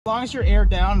long as you're air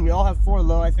down, we all have 4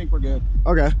 low, I think we're good.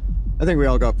 Okay. I think we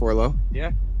all got 4 low.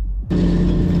 Yeah.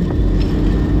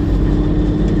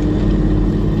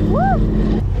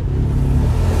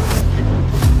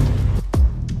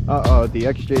 Uh-oh, the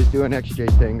XJ's doing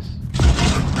XJ things.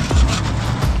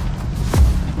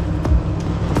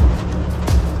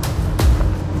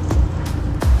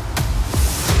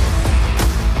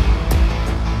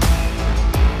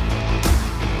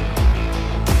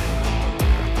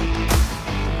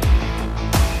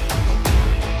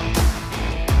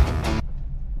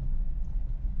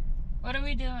 What are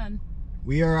we doing?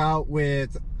 We are out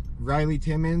with Rylie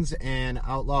Timmons and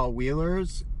Outlaw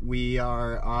Wheelers. We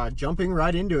are jumping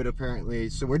right into it apparently.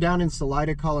 So we're down in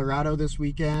Salida, Colorado this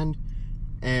weekend,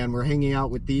 and we're hanging out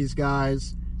with these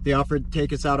guys. They offered to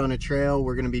take us out on a trail.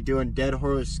 We're going to be doing Dead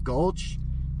Horse Gulch,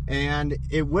 and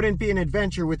it wouldn't be an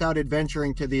adventure without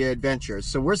adventuring to the adventure.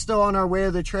 So we're still on our way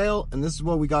to the trail, and this is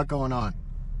what we got going on.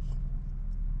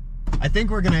 I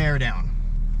think we're going to air down.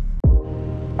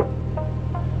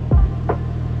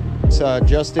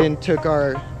 Justin took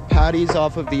our patties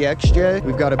off of the XJ.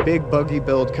 We've got a big buggy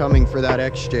build coming for that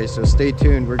XJ, so stay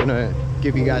tuned. We're gonna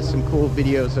give you guys some cool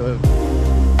videos of...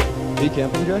 Are you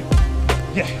camping, Jay?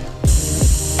 Yeah.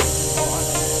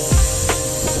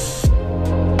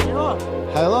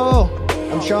 Hello,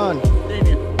 I'm Sean.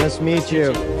 Damien. Nice to meet you.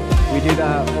 We do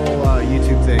that whole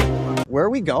YouTube thing. Where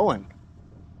are we going?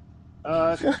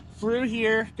 Through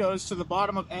here goes to the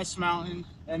bottom of S Mountain,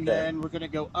 and then we're gonna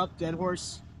go up Dead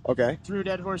Horse. Okay. Through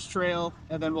Dead Horse Trail,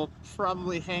 and then we'll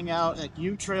probably hang out at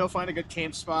U Trail, find a good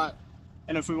camp spot,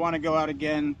 and if we want to go out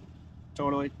again,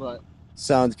 totally. But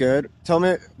sounds good. Tell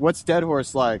me, what's Dead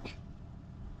Horse like?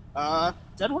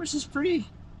 Dead Horse is pretty.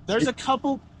 There's a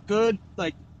couple good,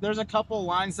 like, there's a couple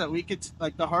lines that we could,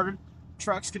 like, the harder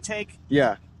trucks could take.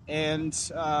 Yeah. And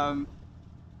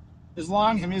as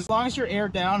long as you're air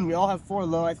down, we all have 4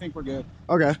 low, I think we're good.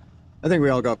 Okay. I think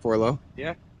we all got 4 low.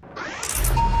 Yeah.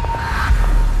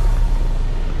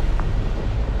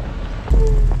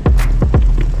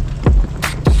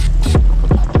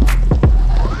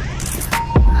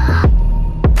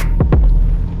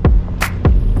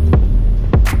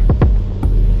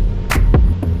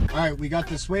 Alright, we got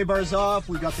the sway bars off,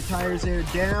 we got the tires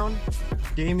aired down.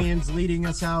 Damien's leading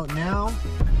us out now,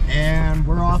 and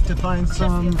we're off to find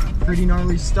some pretty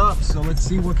gnarly stuff, so let's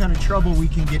see what kind of trouble we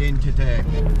can get in today.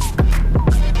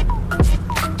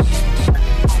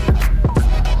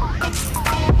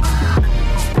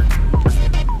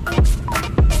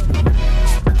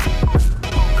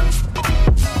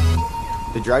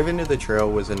 The drive into the trail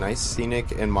was a nice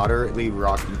scenic and moderately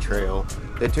rocky trail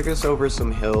that took us over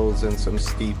some hills and some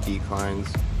steep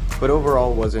declines, but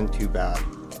overall wasn't too bad.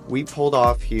 We pulled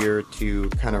off here to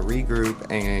kind of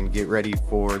regroup and get ready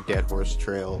for Dead Horse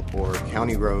Trail, or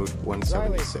County Road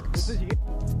 176.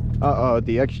 Uh-oh,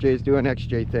 the XJ's doing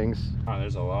XJ things. Oh,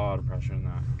 there's a lot of pressure in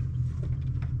that.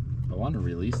 I want to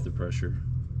release the pressure.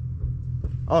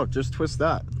 Oh, just twist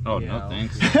that. Oh, yeah. No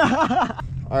thanks.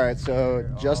 Alright, so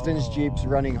Justin's Jeep's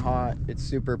running hot. It's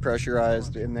super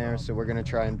pressurized in there, so we're going to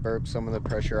try and burp some of the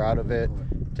pressure out of it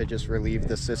to just relieve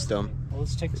the system. Well,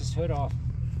 let's take this hood off.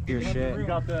 Your shit. You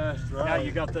got the, now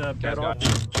you got the bed off.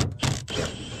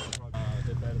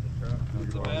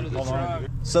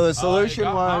 So the solution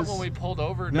was when we pulled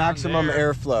over maximum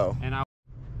there, airflow. And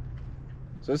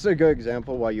So this is a good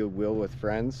example why you wheel with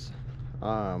friends.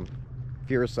 If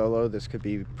you're a solo, this could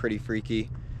be pretty freaky.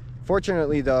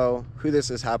 Fortunately though, who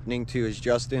this is happening to is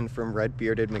Justin from Red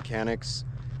Bearded Mechanics.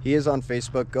 He is on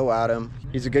Facebook, go at him.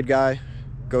 He's a good guy.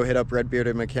 Go hit up Red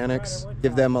Bearded Mechanics,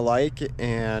 give them a like,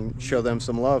 and show them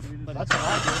some love.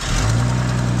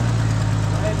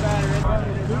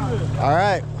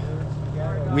 Alright,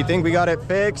 we think we got it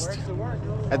fixed.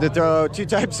 Had to throw 2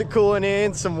 types of coolant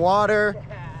in, some water,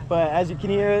 but as you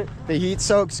can hear, the heat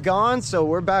soak's gone, so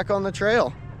we're back on the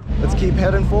trail. Let's keep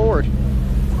heading forward.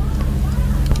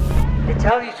 They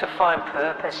tell you to find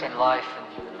purpose in life,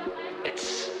 and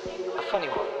it's a funny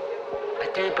one. I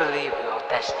do believe we are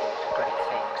destined for great things.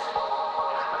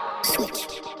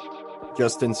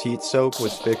 Justin's heat soak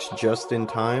was fixed just in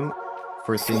time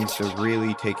for things to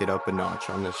really take it up a notch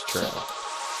on this trail.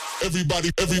 Everybody.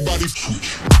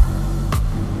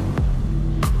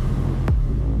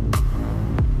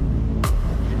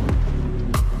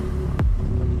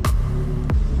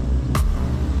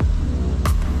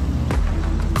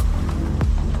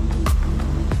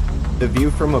 The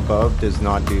view from above does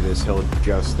not do this hill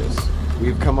justice.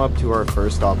 We've come up to our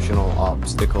first optional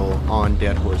obstacle on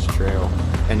Dead Horse Trail,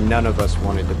 and none of us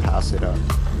wanted to pass it up.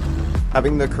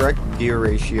 Having the correct gear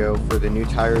ratio for the new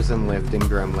tires and lift in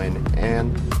Gremlin,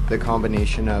 and the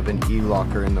combination of an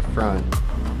E-locker in the front,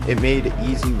 It made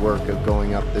easy work of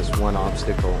going up this one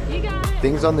obstacle.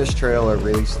 Things on this trail are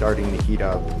really starting to heat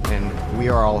up, and we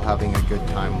are all having a good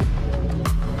time.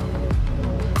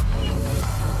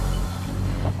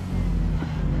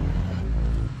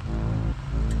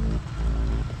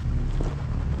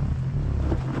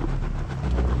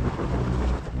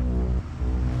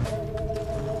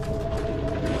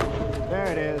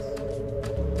 There it is.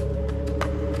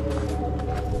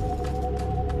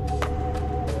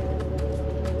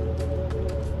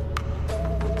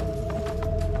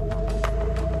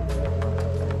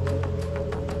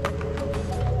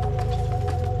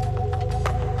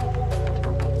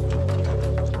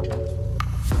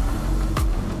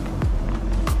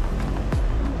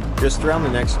 Just around the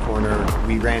next corner,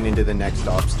 we ran into the next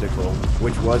obstacle,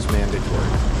 which was mandatory.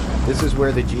 This is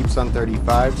where the Jeeps on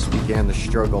 35s began the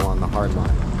struggle on the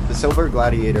hardline. The Silver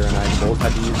Gladiator and I both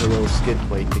had to use a little skid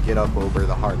plate to get up over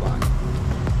the hardline.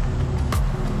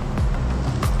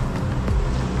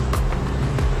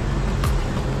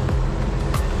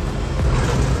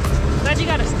 Glad you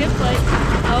got a skid plate.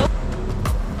 Oh.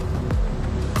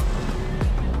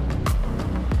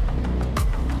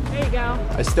 There you go.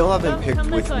 I still haven't picked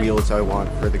which wheels I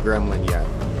want for the Gremlin yet,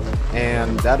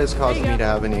 and that has caused me to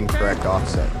have an incorrect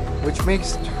offset, which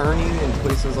makes turning in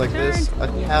places like this a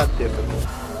tad difficult.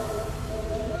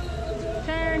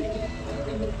 Turn.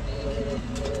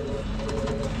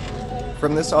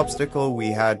 From this obstacle,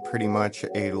 we had pretty much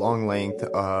a long length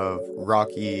of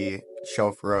rocky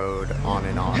shelf road on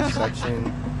and off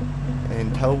section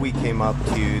until we came up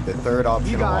to the third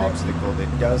optional obstacle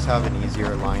that does have an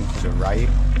easier line to the right,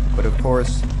 but of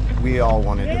course we all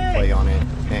wanted to play on it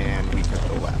and we took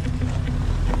the left.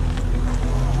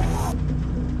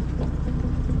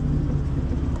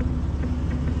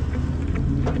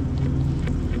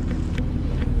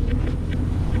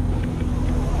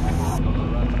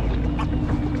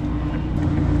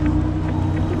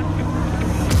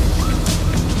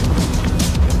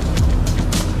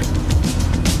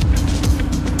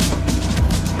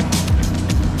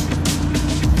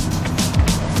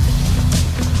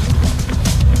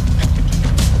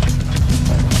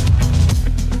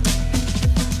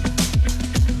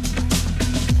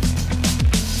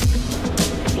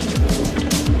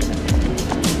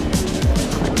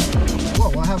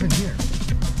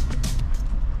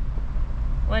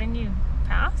 Letting you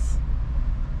pass?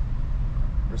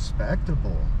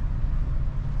 Respectable.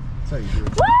 That's how you do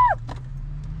it. Woo!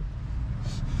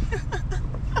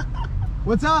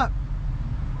 What's up?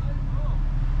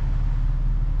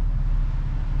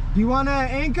 Do you want to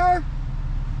anchor?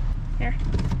 Here.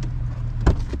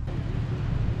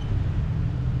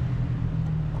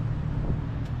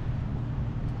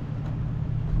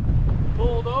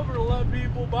 Pulled over to let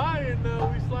people by, and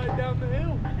we slide down the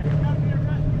hill.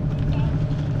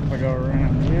 I go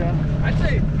around, yeah. I'd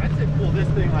say pull this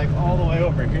thing like all the way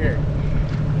over here.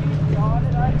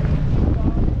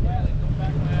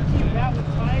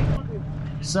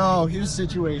 So here's the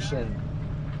situation.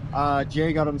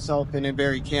 Jay got himself in a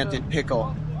very canted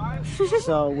pickle.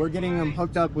 So we're getting him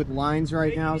hooked up with lines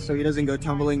right now so he doesn't go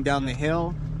tumbling down the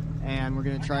hill. And we're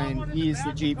gonna try and ease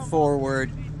the Jeep forward,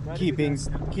 keeping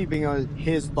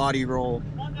his body roll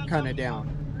kind of down.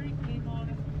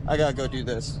 I gotta go do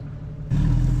this.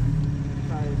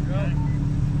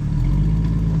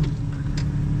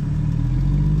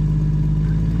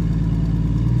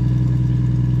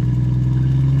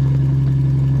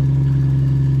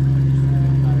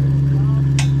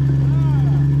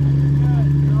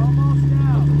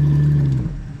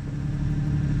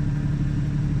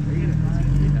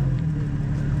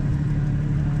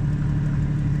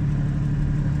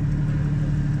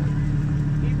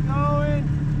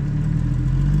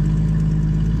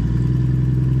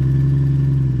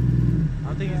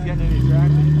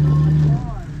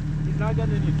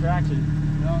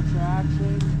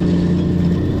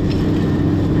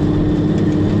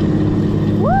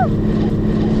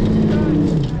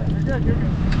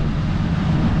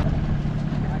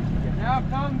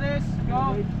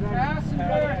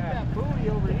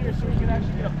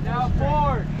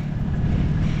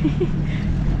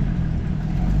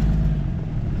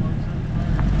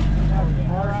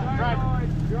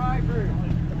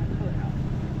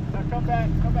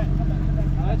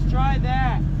 Let's try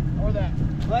that. Or that.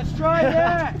 Let's try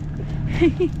that.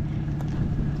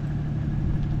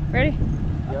 Ready?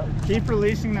 Yep. Keep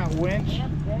releasing that winch.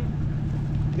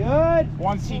 Good.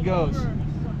 Once he goes.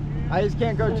 I just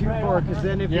can't go too far because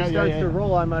then if he starts to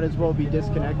roll, I might as well be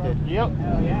disconnected. Yep.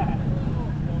 Yeah.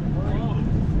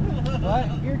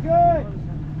 But you're good.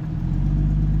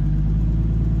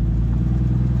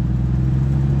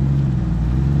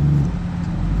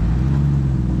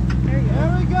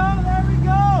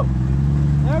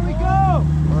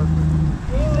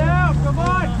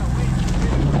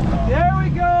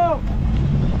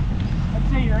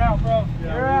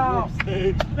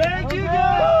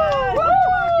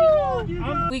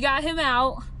 got him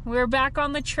out. We're back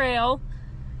on the trail.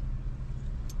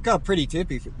 Got pretty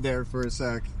tippy there for a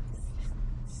sec.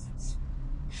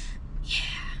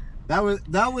 That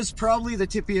was probably the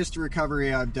tippiest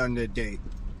recovery I've done to date.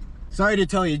 Sorry to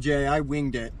tell you, Jay, I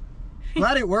winged it.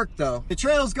 Glad it worked though. The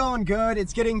trail's going good.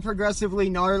 It's getting progressively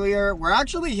gnarlier. We're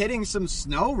actually hitting some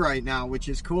snow right now, which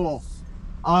is cool.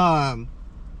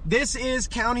 This is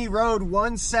County Road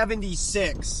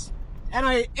 176. And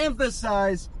I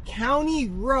emphasize County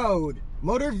Road,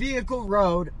 Motor Vehicle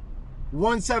Road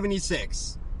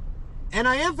 176. And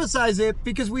I emphasize it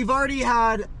because we've already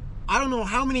had, I don't know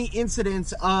how many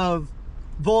incidents of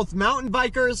both mountain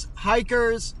bikers,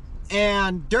 hikers,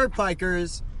 and dirt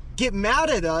bikers get mad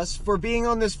at us for being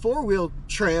on this four-wheel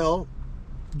trail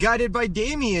guided by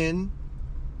Damien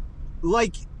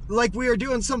like we are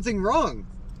doing something wrong.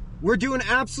 We're doing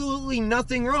absolutely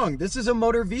nothing wrong. This is a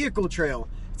motor vehicle trail.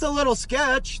 It's a little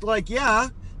sketch, like, yeah,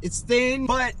 it's thin,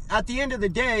 but at the end of the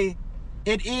day,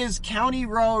 it is County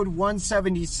Road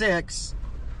 176,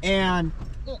 and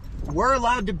we're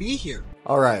allowed to be here.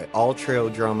 All right, all trail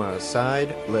drama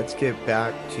aside, let's get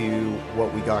back to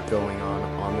what we got going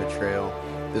on the trail.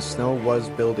 The snow was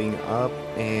building up,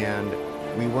 and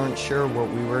we weren't sure what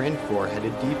we were in for,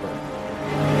 headed deeper.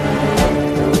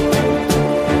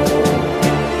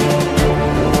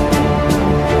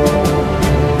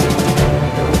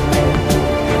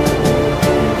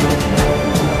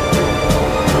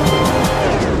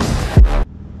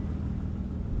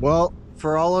 Well,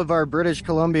 for all of our British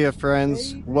Columbia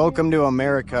friends, welcome to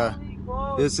America.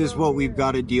 This is what we've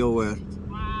got to deal with.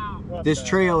 This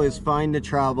trail is fine to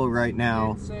travel right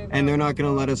now, and they're not going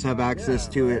to let us have access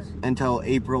to it until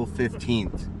April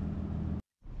 15th.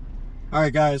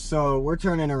 Alright guys, so we're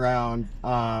turning around.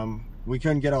 We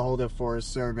couldn't get a hold of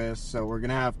Forest Service, so we're going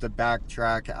to have to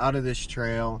backtrack out of this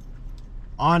trail.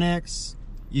 Onyx,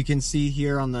 you can see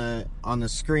here on the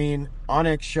screen,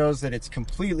 Onyx shows that it's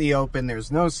completely open.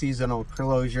 There's no seasonal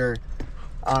closure.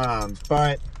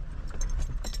 But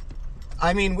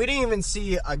I mean, we didn't even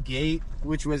see a gate,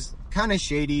 which was kind of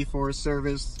shady. Forest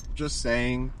Service, just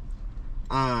saying.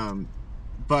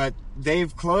 But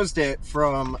they've closed it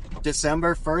from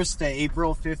December 1st to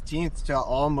April 15th to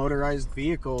all motorized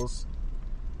vehicles.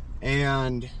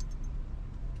 And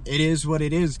it is what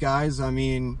it is, guys. I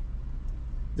mean,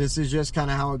 this is just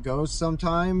kind of how it goes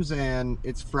sometimes, and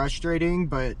it's frustrating,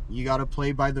 but you got to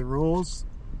play by the rules.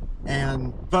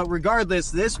 But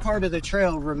regardless, this part of the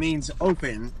trail remains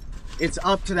open. It's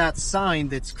up to that sign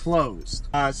that's closed.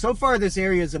 So far, this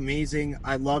area is amazing.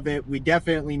 I love it. We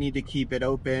definitely need to keep it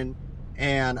open,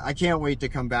 and I can't wait to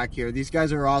come back here. These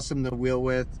guys are awesome to wheel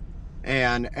with,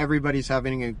 and everybody's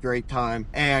having a great time.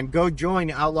 And go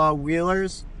join Outlaw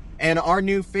Wheelers and our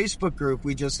new Facebook group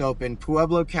we just opened,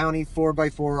 Pueblo COounty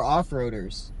 4x4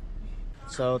 Offroaders.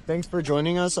 So thanks for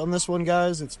joining us on this one,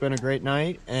 guys. It's been a great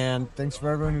night, and thanks for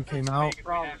everyone who came out.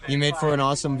 You made for an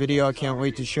awesome video. I can't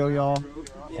wait to show y'all.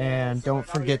 And don't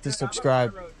forget to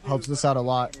subscribe. Helps us out a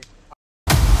lot.